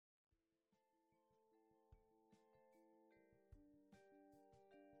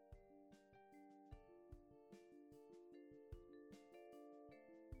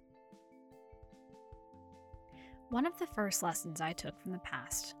One of the first lessons I took from the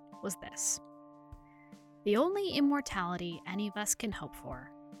past was this. The only immortality any of us can hope for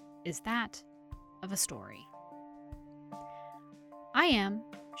is that of a story. I am,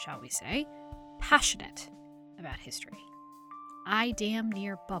 shall we say, passionate about history. I damn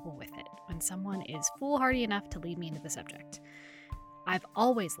near bubble with it when someone is foolhardy enough to lead me into the subject. I've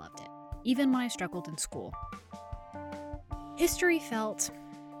always loved it, even when I struggled in school. History felt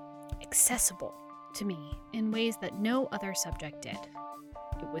accessible to me in ways that no other subject did.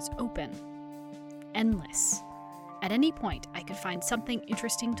 It was open, endless. At any point, I could find something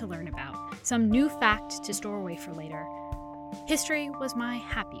interesting to learn about, some new fact to store away for later. History was my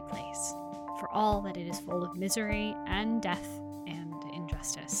happy place, for all that it is full of misery and death and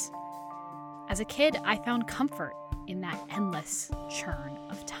injustice. As a kid, I found comfort in that endless churn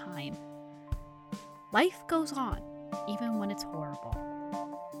of time. Life goes on, even when it's horrible.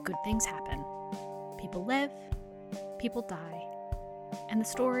 Good things happen. People live, people die, and the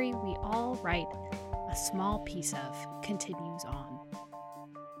story we all write a small piece of continues on.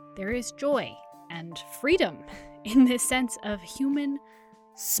 There is joy and freedom in this sense of human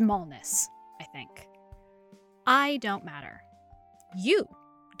smallness, I think. I don't matter. You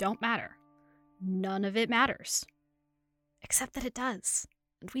don't matter. None of it matters. Except that it does.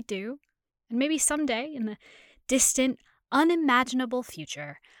 And we do. And maybe someday, in the distant, unimaginable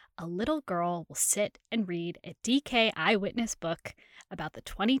future, a little girl will sit and read a DK eyewitness book about the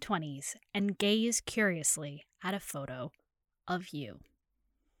 2020s and gaze curiously at a photo of you.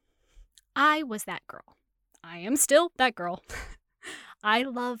 I was that girl. I am still that girl. I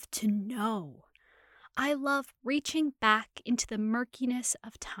love to know. I love reaching back into the murkiness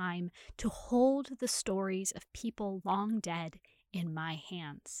of time to hold the stories of people long dead in my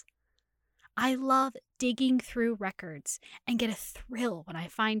hands. I love digging through records and get a thrill when I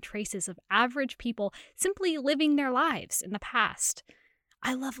find traces of average people simply living their lives in the past.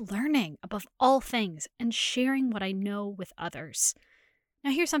 I love learning above all things and sharing what I know with others.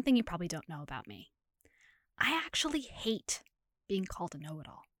 Now here's something you probably don't know about me. I actually hate being called a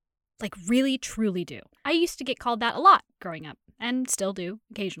know-it-all. Like really, truly do. I used to get called that a lot growing up, and still do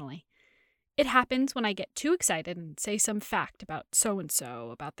occasionally. It happens when I get too excited and say some fact about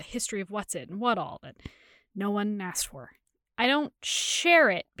so-and-so, about the history of what's it and what all that no one asked for. I don't share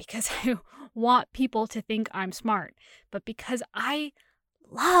it because I want people to think I'm smart, but because I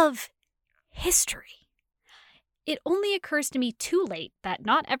love history. It only occurs to me too late that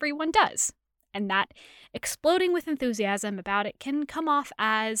not everyone does, and that exploding with enthusiasm about it can come off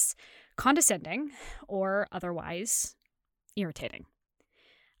as condescending or otherwise irritating.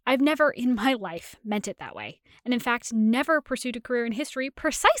 I've never in my life meant it that way, and in fact never pursued a career in history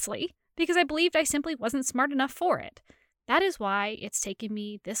precisely because I believed I simply wasn't smart enough for it. That is why it's taken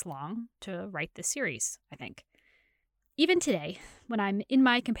me this long to write this series, I think. Even today, when I'm in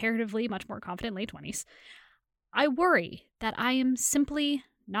my comparatively much more confident late 20s, I worry that I am simply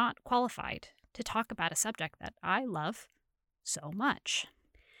not qualified to talk about a subject that I love so much.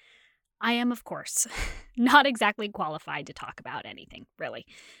 I am, of course, not exactly qualified to talk about anything, really.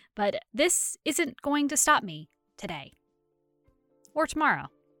 But this isn't going to stop me today, or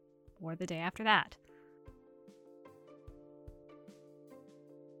tomorrow, or the day after that.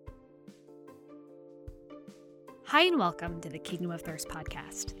 Hi and welcome to the Kingdom of Thirst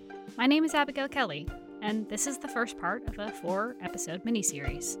podcast. My name is Abigail Kelly, and this is the first part of a 4-episode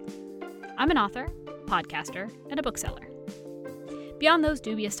miniseries. I'm an author, podcaster, and a bookseller. Beyond those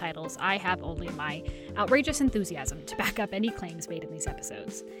dubious titles, I have only my outrageous enthusiasm to back up any claims made in these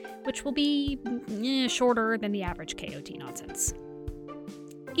episodes, which will be shorter than the average KOT nonsense.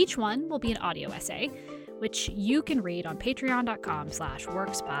 Each one will be an audio essay, which you can read on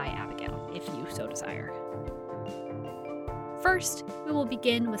patreon.com/worksbyabigail if you so desire. First, we will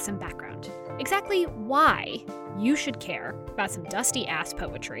begin with some background. Exactly why you should care about some dusty-ass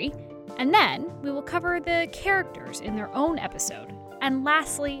poetry, and then we will cover the characters in their own episode, and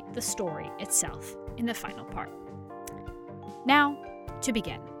lastly, the story itself in the final part. Now, to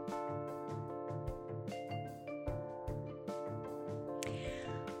begin.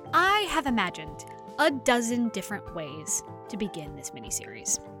 I have imagined a dozen different ways to begin this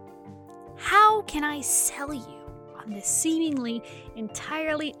miniseries. How can I sell you on this seemingly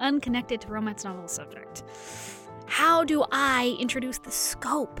entirely unconnected to romance novel subject? How do I introduce the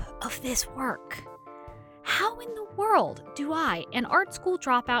scope of this work? How in the world do I, an art school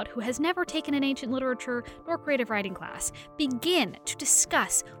dropout who has never taken an ancient literature nor creative writing class, begin to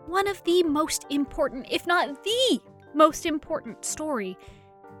discuss one of the most important, if not the most important story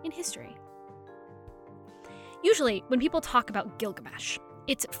in history? Usually, when people talk about Gilgamesh,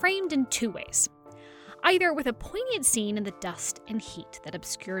 it's framed in two ways. either with a poignant scene in the dust and heat that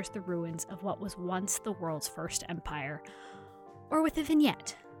obscures the ruins of what was once the world's first empire, or with a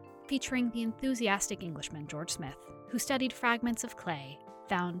vignette featuring the enthusiastic Englishman George Smith, who studied fragments of clay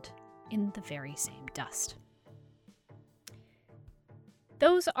found in the very same dust.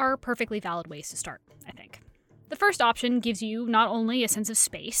 Those are perfectly valid ways to start, I think. The first option gives you not only a sense of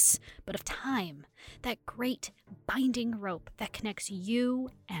space, but of time, that great binding rope that connects you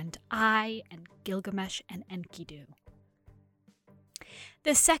and I and Gilgamesh and Enkidu.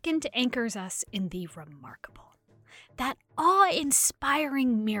 The second anchors us in the remarkable, that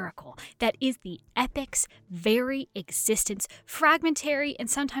awe-inspiring miracle that is the epic's very existence, fragmentary and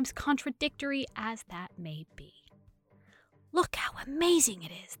sometimes contradictory as that may be. Look how amazing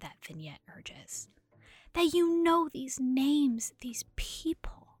it is, that vignette urges. That you know these names, these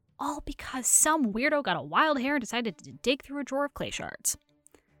people, all because some weirdo got a wild hair and decided to dig through a drawer of clay shards.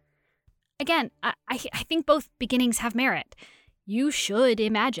 Again, I think both beginnings have merit. You should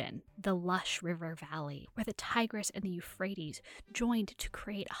imagine the lush river valley where the Tigris and the Euphrates joined to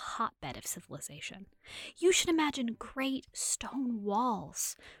create a hotbed of civilization. You should imagine great stone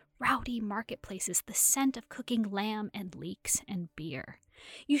walls, rowdy marketplaces, the scent of cooking lamb and leeks and beer.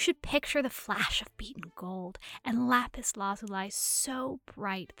 You should picture the flash of beaten gold and lapis lazuli so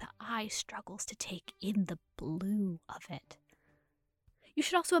bright the eye struggles to take in the blue of it. You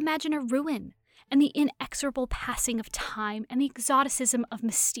should also imagine a ruin and the inexorable passing of time and the exoticism of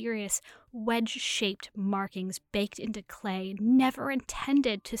mysterious wedge-shaped markings baked into clay never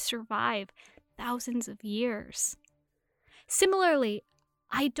intended to survive thousands of years. Similarly,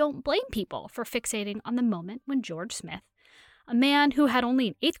 I don't blame people for fixating on the moment when George Smith, a man who had only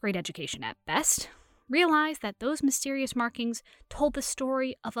an 8th grade education at best, realized that those mysterious markings told the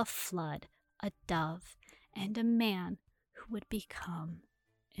story of a flood, a dove, and a man who would become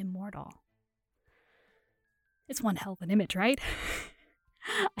immortal. It's one hell of an image, right?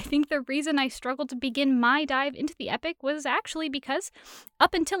 I think the reason I struggled to begin my dive into the epic was actually because,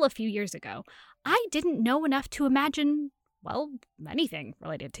 up until a few years ago, I didn't know enough to imagine, well, anything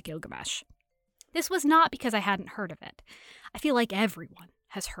related to Gilgamesh. This was not because I hadn't heard of it. I feel like everyone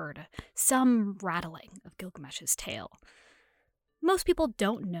has heard some rattling of Gilgamesh's tale. Most people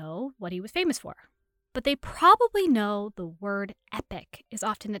don't know what he was famous for, but they probably know the word epic is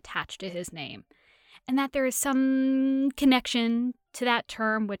often attached to his name, and that there is some connection to that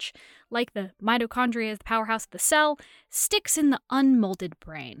term which, like the mitochondria as the powerhouse of the cell, sticks in the unmolded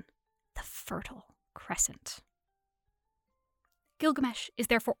brain, the Fertile Crescent. Gilgamesh is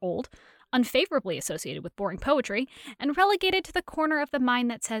therefore old, unfavorably associated with boring poetry, and relegated to the corner of the mind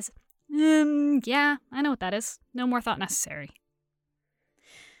that says, yeah, I know what that is. No more thought necessary.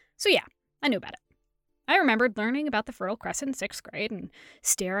 So yeah, I knew about it. I remembered learning about the Fertile Crescent in 6th grade and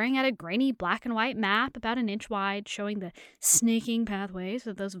staring at a grainy black and white map about an inch wide showing the snaking pathways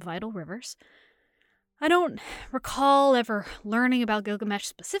of those vital rivers. I don't recall ever learning about Gilgamesh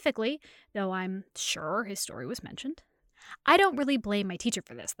specifically, though I'm sure his story was mentioned. I don't really blame my teacher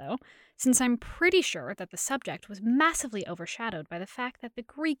for this, though, since I'm pretty sure that the subject was massively overshadowed by the fact that the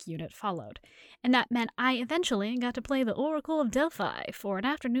Greek unit followed, and that meant I eventually got to play the Oracle of Delphi for an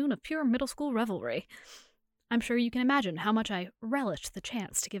afternoon of pure middle school revelry. I'm sure you can imagine how much I relished the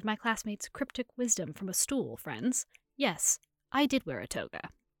chance to give my classmates cryptic wisdom from a stool, friends. Yes, I did wear a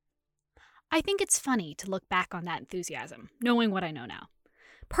toga. I think it's funny to look back on that enthusiasm, knowing what I know now.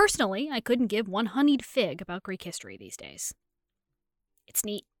 Personally, I couldn't give one honeyed fig about Greek history these days. It's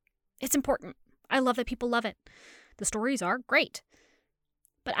neat. It's important. I love that people love it. The stories are great.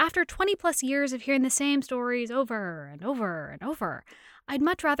 But after 20 plus years of hearing the same stories over and over and over, I'd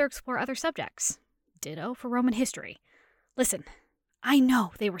much rather explore other subjects. Ditto for Roman history. Listen, I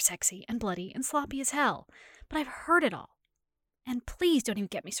know they were sexy and bloody and sloppy as hell, but I've heard it all. And please don't even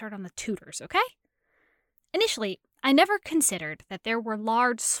get me started on the Tudors, okay? Initially, I never considered that there were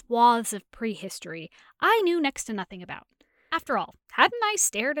large swaths of prehistory I knew next to nothing about. After all, hadn't I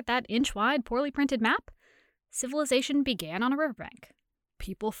stared at that inch-wide, poorly printed map? Civilization began on a riverbank.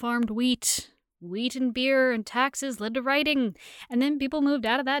 People farmed wheat. Wheat and beer and taxes led to writing. And then people moved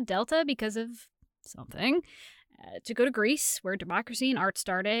out of that delta because of something, to go to Greece, where democracy and art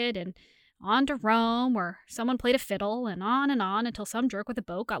started, and on to Rome, where someone played a fiddle, and on until some jerk with a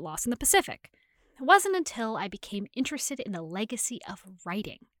boat got lost in the Pacific. It wasn't until I became interested in the legacy of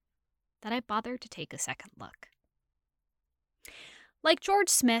writing that I bothered to take a second look. Like George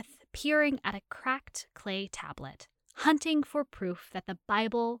Smith peering at a cracked clay tablet, hunting for proof that the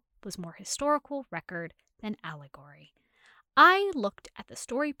Bible was more historical record than allegory, I looked at the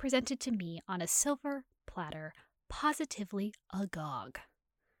story presented to me on a silver platter, positively agog.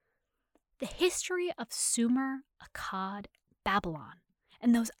 The history of Sumer, Akkad, Babylon,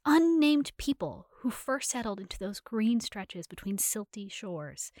 and those unnamed people who first settled into those green stretches between silty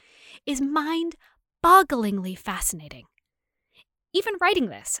shores is mind-bogglingly fascinating. Even writing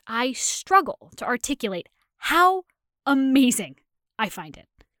this, I struggle to articulate how amazing I find it.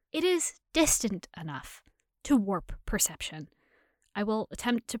 It is distant enough to warp perception. I will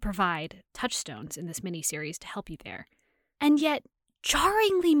attempt to provide touchstones in this mini-series to help you there. And yet,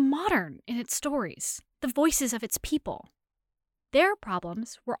 jarringly modern in its stories, the voices of its people. Their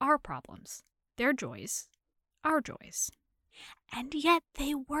problems were our problems. Their joys, our joys. And yet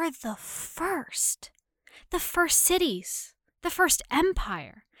they were the first cities, the first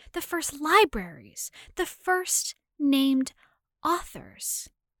empire, the first libraries, the first named authors,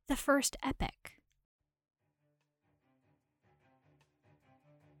 the first epic.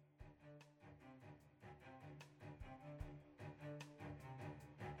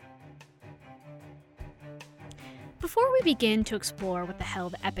 Before we begin to explore what the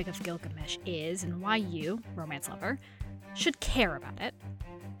hell the Epic of Gilgamesh is and why you, romance lover, should care about it,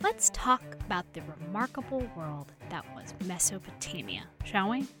 let's talk about the remarkable world that was Mesopotamia,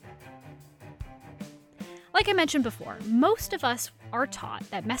 shall we? Like I mentioned before, most of us are taught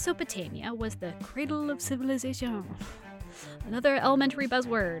that Mesopotamia was the cradle of civilization. Another elementary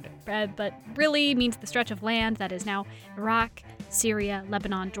buzzword, but really means the stretch of land that is now Iraq, Syria,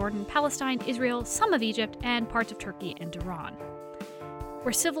 Lebanon, Jordan, Palestine, Israel, some of Egypt, and parts of Turkey and Iran,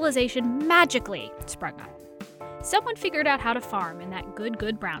 where civilization magically sprung up. Someone figured out how to farm in that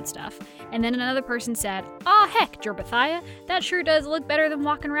good brown stuff, and then another person said, heck, Jurbathiah, that sure does look better than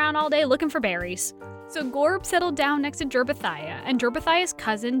walking around all day looking for berries. So Gorb settled down next to Jurbathiah, and Jurbathiah's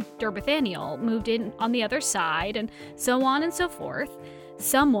cousin, Durbathaniel, moved in on the other side, and so on and so forth.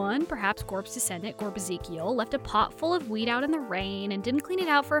 Someone, perhaps Gorb's descendant, Gorbazekiel, left a pot full of wheat out in the rain and didn't clean it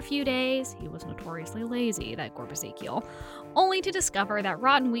out for a few days. He was notoriously lazy, that Gorbazekiel, only to discover that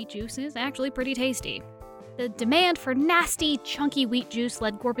rotten wheat juice is actually pretty tasty. The demand for nasty, chunky wheat juice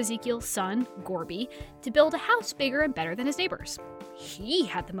led Gorbazekiel's son, Gorby, to build a house bigger and better than his neighbors. He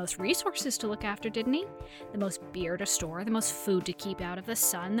had the most resources to look after, didn't he? The most beer to store, the most food to keep out of the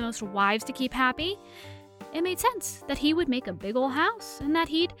sun, the most wives to keep happy. It made sense that he would make a big old house and that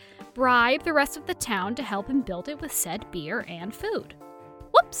he'd bribe the rest of the town to help him build it with said beer and food.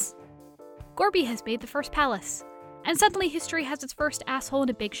 Whoops! Gorby has made the first palace, and suddenly history has its first asshole in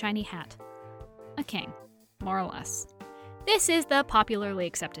a big shiny hat. A king, more or less. This is the popularly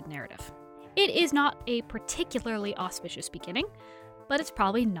accepted narrative. It is not a particularly auspicious beginning, but it's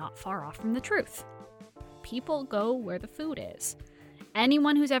probably not far off from the truth. People go where the food is.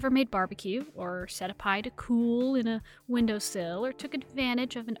 Anyone who's ever made barbecue, or set a pie to cool in a windowsill, or took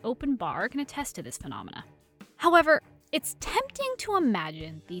advantage of an open bar can attest to this phenomena. However, it's tempting to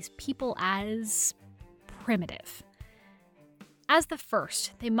imagine these people as primitive. As the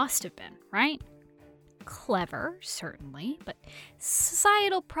first, they must have been, right? Clever, certainly, but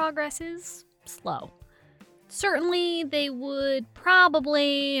societal progress is slow. Certainly, they would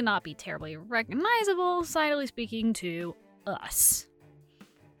probably not be terribly recognizable, societally speaking, to us.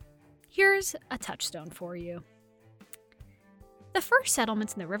 Here's a touchstone for you. The first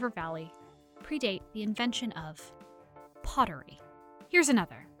settlements in the river valley predate the invention of pottery. Here's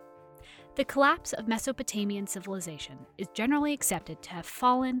another. The collapse of Mesopotamian civilization is generally accepted to have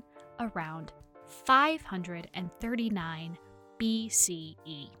fallen around 539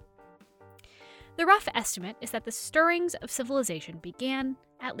 BCE. The rough estimate is that the stirrings of civilization began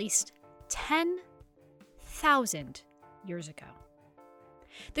at least 10,000 years ago.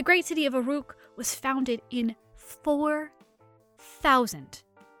 The great city of Uruk was founded in 4000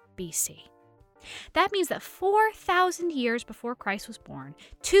 BC. That means that 4,000 years before Christ was born,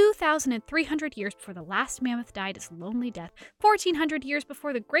 2,300 years before the last mammoth died its lonely death, 1,400 years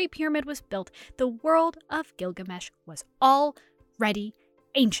before the Great Pyramid was built, the world of Gilgamesh was already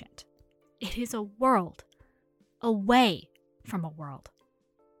ancient. It is a world away from a world.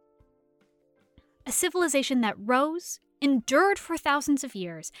 A civilization that rose, endured for thousands of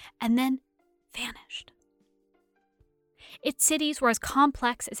years, and then vanished. Its cities were as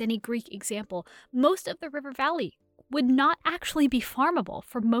complex as any Greek example. Most of the river valley would not actually be farmable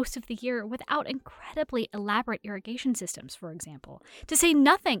for most of the year without incredibly elaborate irrigation systems, for example, to say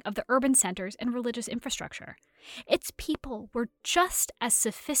nothing of the urban centers and religious infrastructure. Its people were just as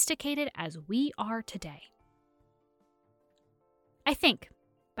sophisticated as we are today. I think,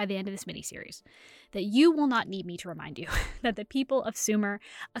 by the end of this miniseries, that you will not need me to remind you that the people of Sumer,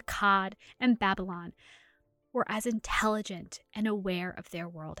 Akkad, and Babylon were as intelligent and aware of their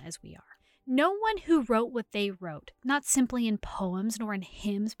world as we are. No one who wrote what they wrote, not simply in poems nor in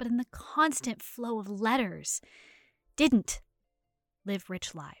hymns, but in the constant flow of letters, didn't live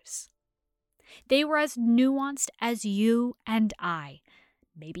rich lives. They were as nuanced as you and I,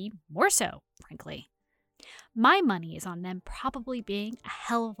 maybe more so, frankly. My money is on them probably being a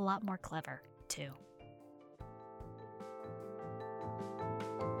hell of a lot more clever, too.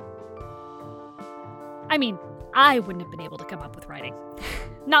 I mean, I wouldn't have been able to come up with writing.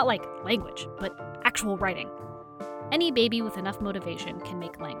 Not like language, but actual writing. Any baby with enough motivation can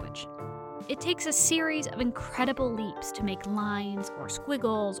make language. It takes a series of incredible leaps to make lines or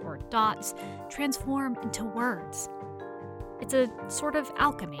squiggles or dots transform into words. It's a sort of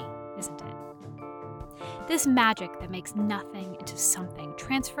alchemy, isn't it? This magic that makes nothing into something,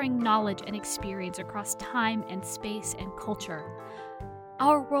 transferring knowledge and experience across time and space and culture.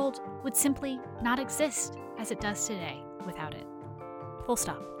 Our world would simply not exist as it does today without it. Full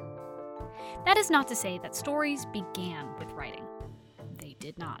stop. That is not to say that stories began with writing. They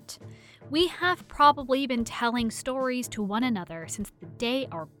did not. We have probably been telling stories to one another since the day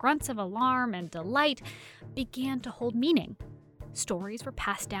our grunts of alarm and delight began to hold meaning. Stories were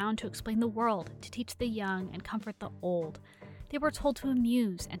passed down to explain the world, to teach the young and comfort the old. They were told to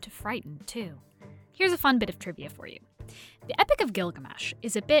amuse and to frighten, too. Here's a fun bit of trivia for you. The Epic of Gilgamesh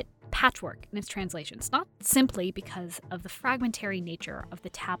is a bit patchwork in its translations, not simply because of the fragmentary nature of the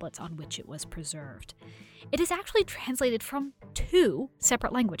tablets on which it was preserved. It is actually translated from 2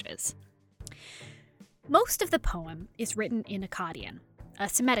 separate languages. Most of the poem is written in Akkadian, a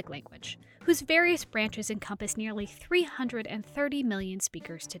Semitic language, whose various branches encompass nearly 330 million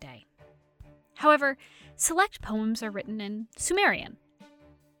speakers today. However, select poems are written in Sumerian.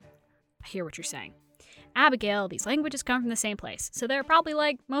 I hear what you're saying. Abigail, these languages come from the same place, so they're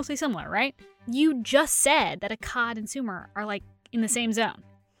probably, mostly similar, right? You just said that Akkad and Sumer are, in the same zone.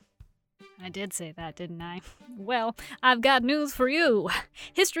 I did say that, didn't I? Well, I've got news for you.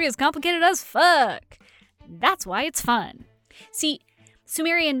 History is complicated as fuck. That's why it's fun. See,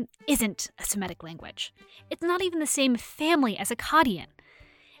 Sumerian isn't a Semitic language. It's not even the same family as Akkadian.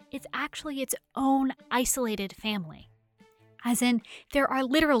 It's actually its own isolated family. As in, there are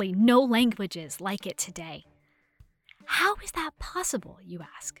literally no languages like it today. How is that possible, you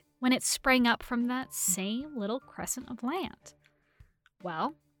ask, when it sprang up from that same little crescent of land?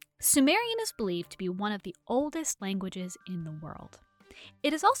 Well, Sumerian is believed to be one of the oldest languages in the world.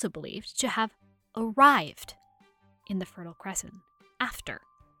 It is also believed to have arrived in the Fertile Crescent after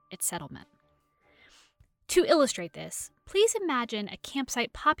its settlement. To illustrate this, please imagine a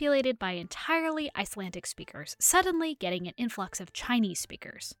campsite populated by entirely Icelandic speakers suddenly getting an influx of Chinese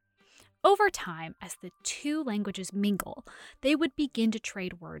speakers. Over time, as the 2 languages mingle, they would begin to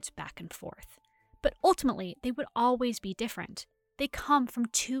trade words back and forth. But ultimately, they would always be different. They come from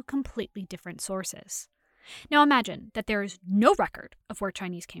 2 completely different sources. Now imagine that there is no record of where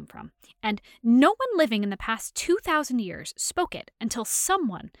Chinese came from, and no one living in the past 2,000 years spoke it until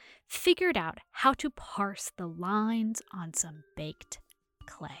someone figured out how to parse the lines on some baked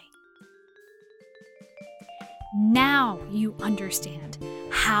clay. Now you understand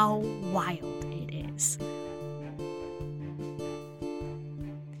how wild it is.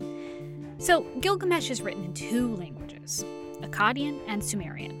 So Gilgamesh is written in 2 languages, Akkadian and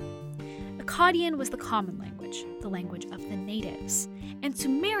Sumerian. Akkadian was the common language, the language of the natives, and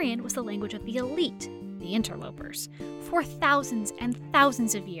Sumerian was the language of the elite, the interlopers, for thousands and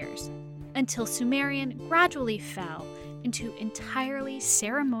thousands of years, until Sumerian gradually fell into entirely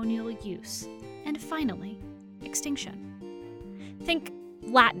ceremonial use, and finally, extinction. Think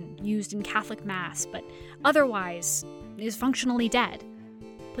Latin, used in Catholic Mass, but otherwise is functionally dead.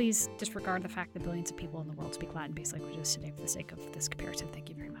 Please disregard the fact that billions of people in the world speak Latin-based languages today for the sake of this comparison. Thank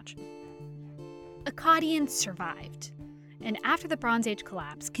you very much. Akkadian survived, and after the Bronze Age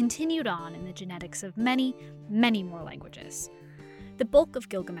collapse, continued on in the genetics of many, many more languages. The bulk of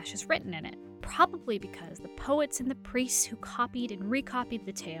Gilgamesh is written in it, probably because the poets and the priests who copied and recopied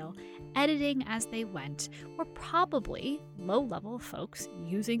the tale, editing as they went, were probably low-level folks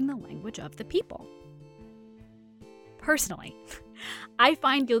using the language of the people. Personally, I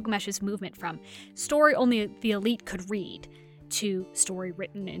find Gilgamesh's movement from story only the elite could read to story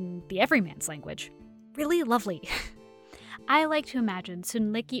written in the everyman's language really lovely. I like to imagine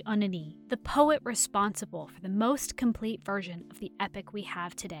Sunliki Onini, the poet responsible for the most complete version of the epic we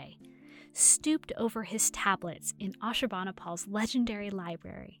have today, stooped over his tablets in Ashurbanipal's legendary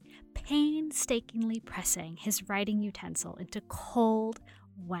library, painstakingly pressing his writing utensil into cold,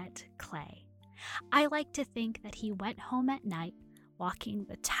 wet clay. I like to think that he went home at night, walking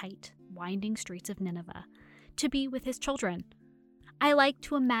the tight, winding streets of Nineveh, to be with his children. I like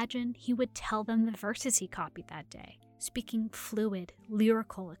to imagine he would tell them the verses he copied that day, speaking fluid,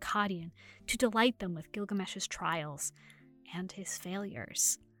 lyrical Akkadian to delight them with Gilgamesh's trials and his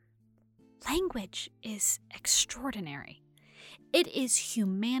failures. Language is extraordinary. It is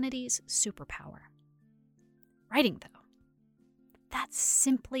humanity's superpower. Writing, though, that's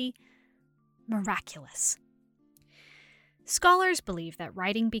simply miraculous. Scholars believe that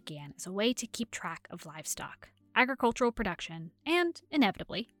writing began as a way to keep track of livestock, agricultural production, and,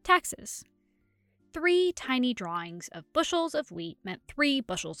 inevitably, taxes. 3 tiny drawings of bushels of wheat meant 3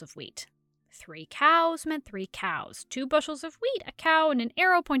 bushels of wheat. 3 cows meant 3 cows. 2 bushels of wheat, a cow, and an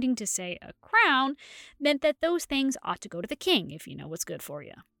arrow pointing to, say, a crown meant that those things ought to go to the king, if you know what's good for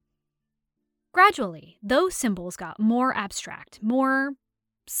you. Gradually, those symbols got more abstract, more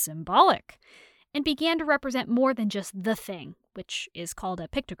symbolic, and began to represent more than just the thing, which is called a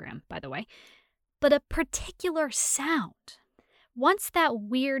pictogram, by the way, but a particular sound. Once that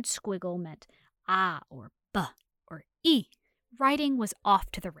weird squiggle meant ah or b or e, writing was off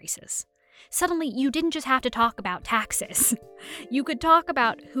to the races. Suddenly, you didn't just have to talk about taxes. You could talk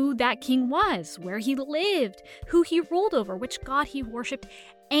about who that king was, where he lived, who he ruled over, which god he worshipped,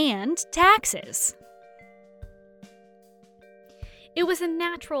 and taxes. It was a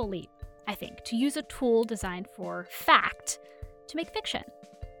natural leap, I think, to use a tool designed for fact to make fiction.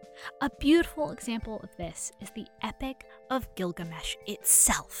 A beautiful example of this is the Epic of Gilgamesh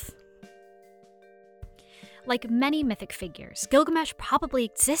itself. Like many mythic figures, Gilgamesh probably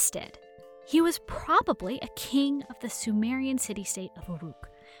existed. He was probably a king of the Sumerian city-state of Uruk,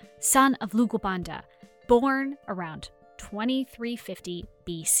 son of Lugalbanda, born around 2350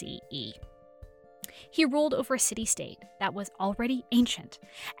 BCE. He ruled over a city-state that was already ancient,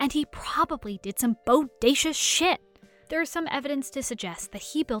 and he probably did some bodacious shit. There is some evidence to suggest that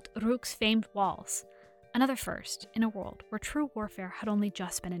he built Uruk's famed walls, another first in a world where true warfare had only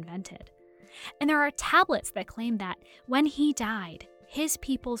just been invented. And there are tablets that claim that when he died, his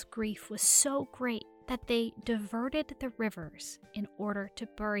people's grief was so great that they diverted the rivers in order to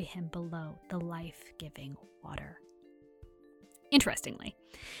bury him below the life-giving water. Interestingly,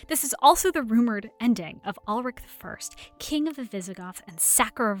 this is also the rumored ending of Alaric I, king of the Visigoths and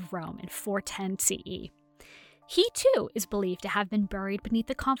sacker of Rome in 410 CE. He too is believed to have been buried beneath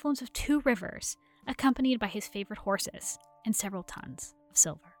the confluence of 2 rivers, accompanied by his favorite horses and several tons of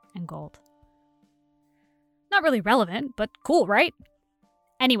silver and gold. Not really relevant, but cool, right?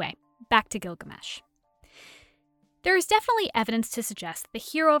 Anyway, back to Gilgamesh. There is definitely evidence to suggest the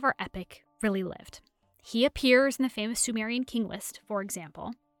hero of our epic really lived. He appears in the famous Sumerian king list, for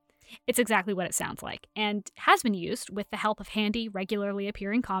example. It's exactly what it sounds like, and has been used, with the help of handy, regularly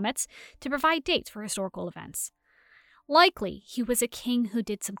appearing comets, to provide dates for historical events. Likely, he was a king who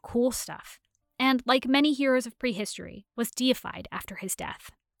did some cool stuff, and, like many heroes of prehistory, was deified after his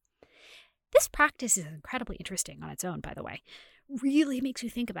death. This practice is incredibly interesting on its own, by the way. Really makes you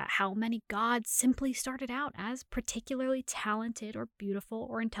think about how many gods simply started out as particularly talented or beautiful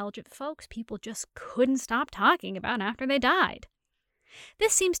or intelligent folks people just couldn't stop talking about after they died.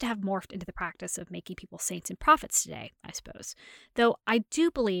 This seems to have morphed into the practice of making people saints and prophets today, I suppose, though I do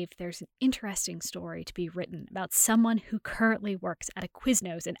believe there's an interesting story to be written about someone who currently works at a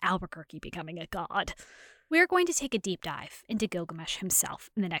Quiznos in Albuquerque becoming a god. We're going to take a deep dive into Gilgamesh himself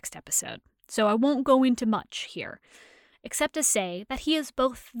in the next episode, so I won't go into much here, except to say that he is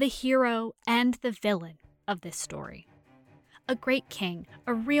both the hero and the villain of this story. A great king,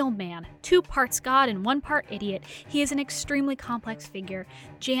 a real man, 2 parts god and 1 part idiot, he is an extremely complex figure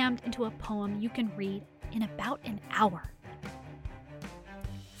jammed into a poem you can read in about an hour.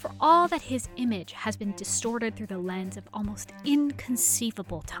 For all that his image has been distorted through the lens of almost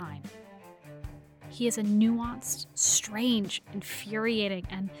inconceivable time, he is a nuanced, strange, infuriating,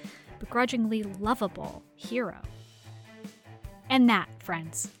 and begrudgingly lovable hero. And that,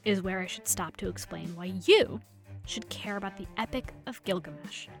 friends, is where I should stop to explain why you should care about the Epic of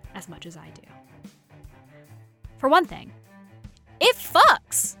Gilgamesh as much as I do. For one thing, it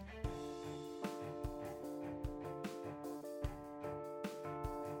fucks!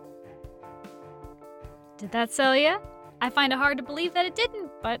 Did that sell ya? I find it hard to believe that it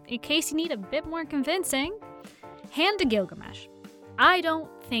didn't, but in case you need a bit more convincing, hand to Gilgamesh. I don't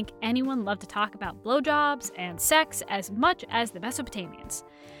think anyone loved to talk about blowjobs and sex as much as the Mesopotamians.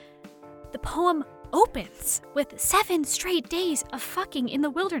 The poem opens with 7 straight days of fucking in the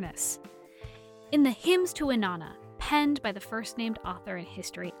wilderness. In the Hymns to Inanna, penned by the first named author in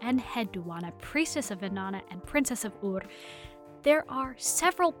history, Enheduanna, priestess of Inanna and princess of Ur, there are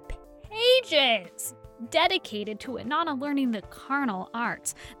several pages dedicated to Inanna learning the carnal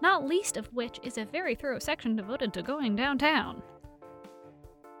arts, not least of which is a very thorough section devoted to going downtown.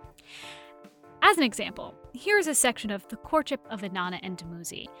 As an example, here's a section of The Courtship of Inanna and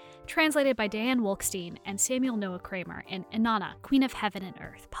Dumuzi, translated by Diane Wolkstein and Samuel Noah Kramer in Inanna, Queen of Heaven and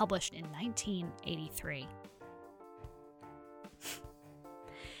Earth, published in 1983.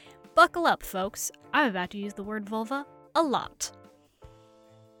 Buckle up, folks. I'm about to use the word vulva a lot.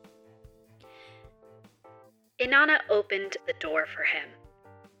 Inanna opened the door for him.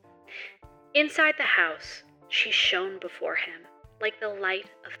 Inside the house, she shone before him like the light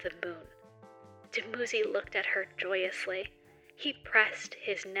of the moon. Dumuzi looked at her joyously. He pressed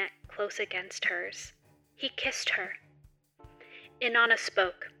his neck close against hers. He kissed her. Inanna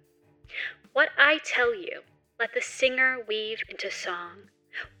spoke. What I tell you, let the singer weave into song.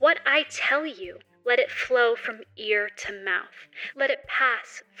 What I tell you, let it flow from ear to mouth. Let it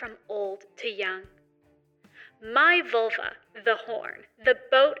pass from old to young. My vulva, the horn, the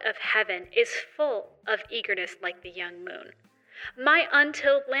boat of heaven, is full of eagerness like the young moon. My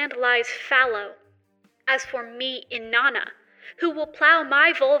untilled land lies fallow. As for me, Inanna, who will plow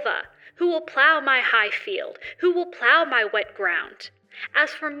my vulva, who will plow my high field, who will plow my wet ground? As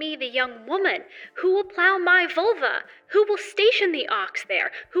for me, the young woman, who will plow my vulva, who will station the ox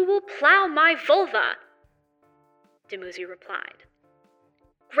there, who will plow my vulva? Dumuzi replied,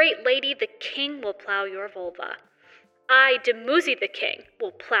 Great lady, the king will plow your vulva. I, Dumuzi the king,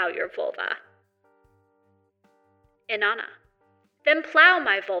 will plow your vulva. Inanna, then plow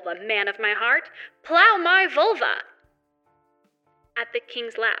my vulva, man of my heart, plow my vulva. At the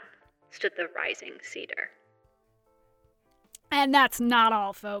king's lap stood the rising cedar. And that's not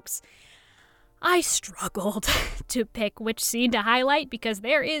all, folks. I struggled to pick which scene to highlight because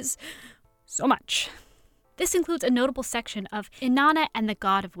there is so much. This includes a notable section of Inanna and the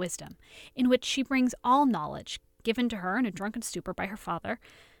God of Wisdom, in which she brings all knowledge, given to her in a drunken stupor by her father,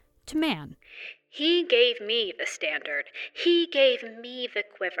 to man. He gave me the standard. He gave me the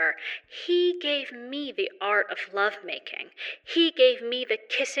quiver. He gave me the art of lovemaking. He gave me the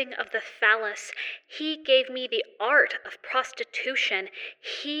kissing of the phallus. He gave me the art of prostitution.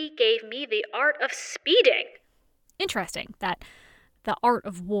 He gave me the art of speeding. Interesting that the art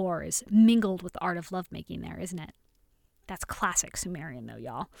of war is mingled with the art of lovemaking there, isn't it? That's classic Sumerian, though,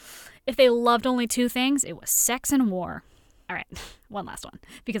 y'all. If they loved only two things, it was sex and war. All right, one last one,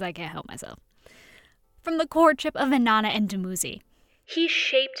 because I can't help myself. From The Courtship of Inanna and Dumuzi. He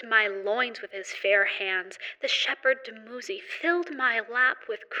shaped my loins with his fair hands. The shepherd Dumuzi filled my lap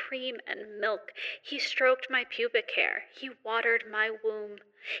with cream and milk. He stroked my pubic hair. He watered my womb.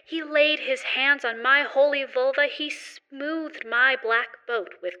 He laid his hands on my holy vulva. He smoothed my black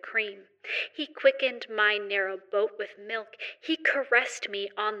boat with cream. He quickened my narrow boat with milk. He caressed me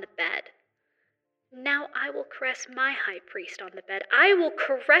on the bed. Now I will caress my high priest on the bed. I will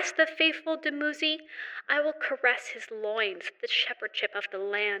caress the faithful Dumuzi. I will caress his loins, the shepherdship of the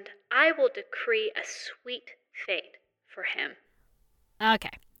land. I will decree a sweet fate for him.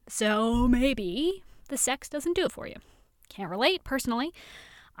 Okay, so maybe the sex doesn't do it for you. Can't relate, personally.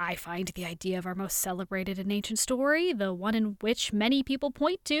 I find the idea of our most celebrated and ancient story, the one in which many people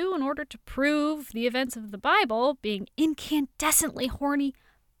point to in order to prove the events of the Bible, being incandescently horny,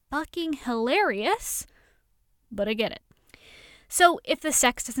 fucking hilarious, but I get it. So if the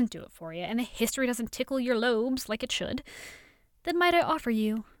sex doesn't do it for you and the history doesn't tickle your lobes like it should, then might I offer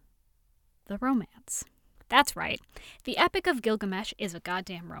you the romance. That's right. The Epic of Gilgamesh is a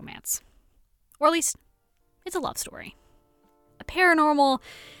goddamn romance. Or at least, it's a love story. A paranormal,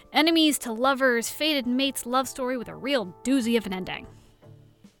 enemies to lovers, fated mates love story with a real doozy of an ending.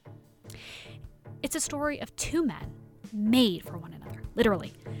 It's a story of two men made for one another,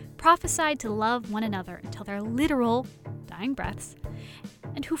 literally, prophesied to love one another until their literal dying breaths,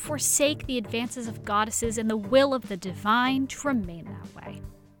 and who forsake the advances of goddesses and the will of the divine to remain that way.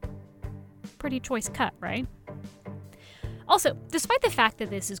 Pretty choice cut, right? Also, despite the fact that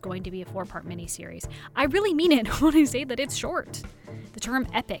this is going to be a 4-part miniseries, I really mean it when I say that it's short. The term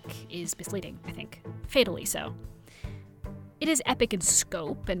epic is misleading, I think, fatally so. It is epic in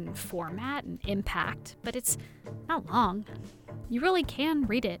scope and format and impact, but it's not long. You really can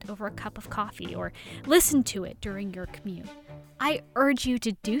read it over a cup of coffee or listen to it during your commute. I urge you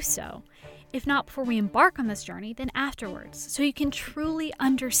to do so. If not before we embark on this journey, then afterwards, so you can truly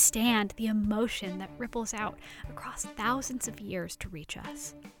understand the emotion that ripples out across thousands of years to reach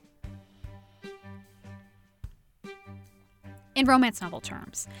us. In romance novel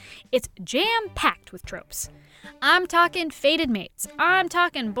terms, it's jam-packed with tropes. I'm talking fated mates. I'm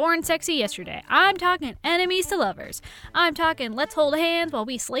talking born sexy yesterday. I'm talking enemies to lovers. I'm talking let's hold hands while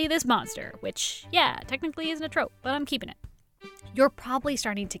we slay this monster, which, yeah, technically isn't a trope, but I'm keeping it. You're probably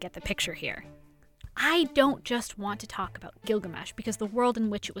starting to get the picture here. I don't just want to talk about Gilgamesh because the world in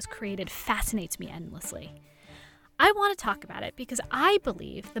which it was created fascinates me endlessly. I want to talk about it because I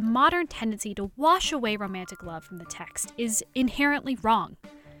believe the modern tendency to wash away romantic love from the text is inherently wrong.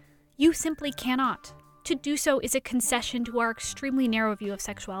 You simply cannot. To do so is a concession to our extremely narrow view of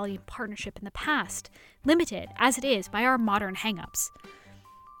sexuality and partnership in the past, limited, as it is, by our modern hang-ups.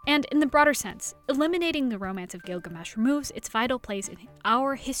 And in the broader sense, eliminating the romance of Gilgamesh removes its vital place in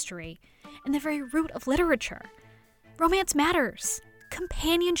our history and the very root of literature. Romance matters.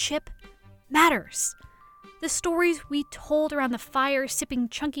 Companionship matters. The stories we told around the fire sipping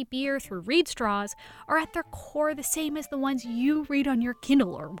chunky beer through reed straws are at their core the same as the ones you read on your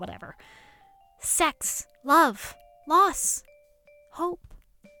Kindle or whatever. Sex, love, loss, hope.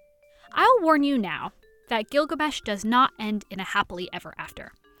 I'll warn you now that Gilgamesh does not end in a happily ever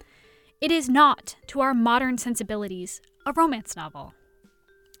after. It is not, to our modern sensibilities, a romance novel.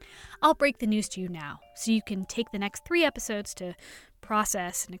 I'll break the news to you now, so you can take the next 3 episodes to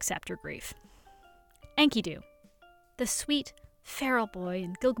process and accept your grief. Enkidu, the sweet, feral boy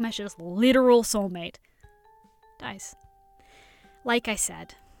and Gilgamesh's literal soulmate, dies. Like I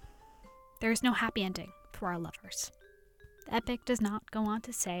said, there is no happy ending for our lovers. The epic does not go on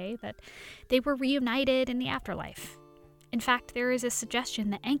to say that they were reunited in the afterlife. In fact, there is a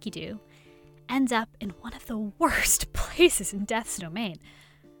suggestion that Enkidu ends up in one of the worst places in Death's domain,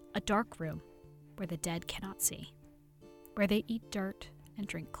 a dark room where the dead cannot see, where they eat dirt and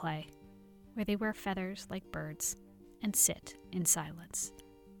drink clay, where they wear feathers like birds and sit in silence,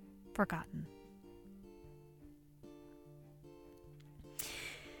 forgotten.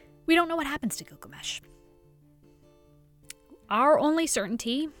 We don't know what happens to Gilgamesh. Our only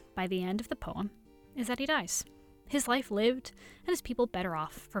certainty by the end of the poem is that he dies. His life lived, and his people better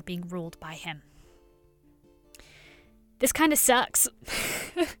off for being ruled by him. This kind of sucks.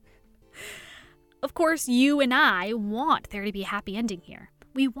 Of course, you and I want there to be a happy ending here.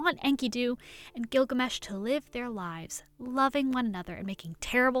 We want Enkidu and Gilgamesh to live their lives, loving one another and making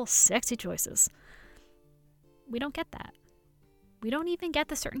terrible, sexy choices. We don't get that. We don't even get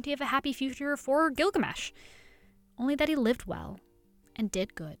the certainty of a happy future for Gilgamesh. Only that he lived well and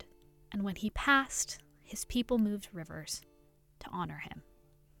did good, and when he passed, his people moved rivers to honor him.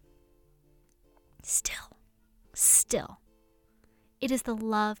 Still, it is the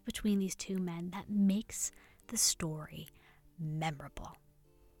love between these two men that makes the story memorable.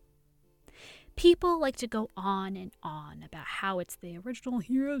 People like to go on and on about how it's the original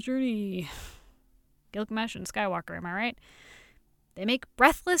hero's journey. Gilgamesh and Skywalker, am I right? They make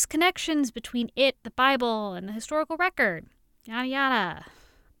breathless connections between it, the Bible, and the historical record. Yada yada.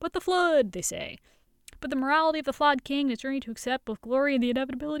 But the flood, they say. But the morality of the flawed king, his journey to accept both glory and the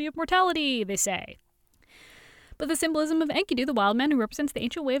inevitability of mortality, they say. But the symbolism of Enkidu, the wild man who represents the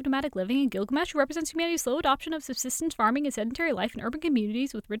ancient way of nomadic living, and Gilgamesh, who represents humanity's slow adoption of subsistence farming and sedentary life in urban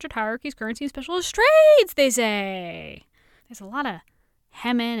communities with rigid hierarchies, currency, and specialist trades, they say. There's a lot of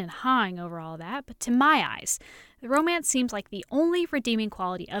hemming and hawing over all that, but to my eyes, the romance seems like the only redeeming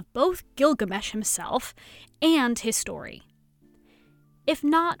quality of both Gilgamesh himself and his story. If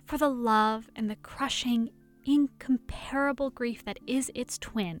not for the love and the crushing, incomparable grief that is its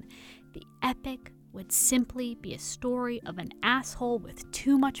twin, the epic would simply be a story of an asshole with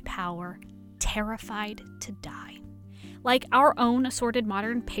too much power, terrified to die. Like our own assorted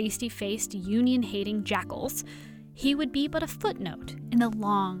modern pasty-faced, union-hating jackals, he would be but a footnote in the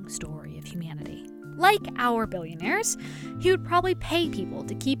long story of humanity. Like our billionaires, he would probably pay people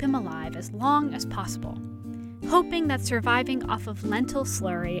to keep him alive as long as possible, hoping that surviving off of lentil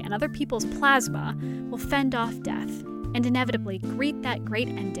slurry and other people's plasma will fend off death and inevitably greet that great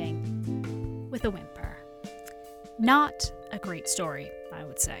ending with a whimper. Not a great story, I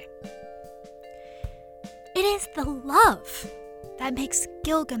would say. It is the love that makes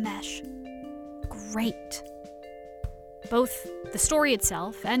Gilgamesh great. Both the story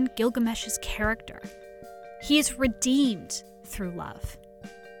itself and Gilgamesh's character. He is redeemed through love.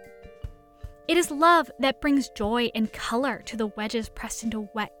 It is love that brings joy and color to the wedges pressed into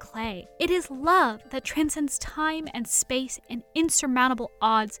wet clay. It is love that transcends time and space and insurmountable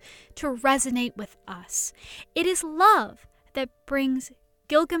odds to resonate with us. It is love that brings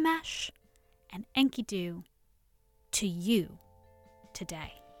Gilgamesh and Enkidu to you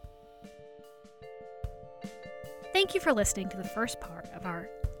today. Thank you for listening to the first part of our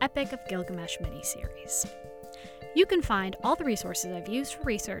Epic of Gilgamesh mini-series. You can find all the resources I've used for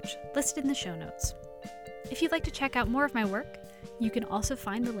research listed in the show notes. If you'd like to check out more of my work, you can also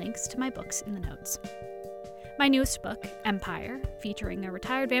find the links to my books in the notes. My newest book, Empire, featuring a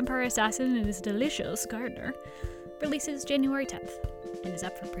retired vampire assassin and his delicious gardener, releases January 10th and is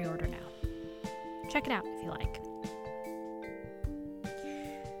up for pre-order now. Check it out if you like.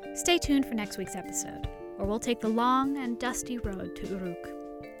 Stay tuned for next week's episode, where we'll take the long and dusty road to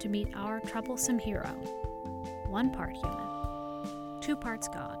Uruk to meet our troublesome hero, 1 part human, 2 parts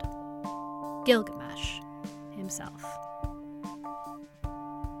god, Gilgamesh himself.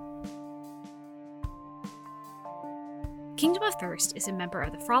 Kingdom of Thirst is a member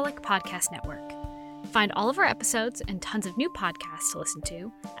of the Frolic Podcast Network. Find all of our episodes and tons of new podcasts to listen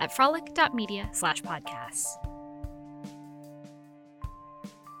to at frolic.media/podcasts.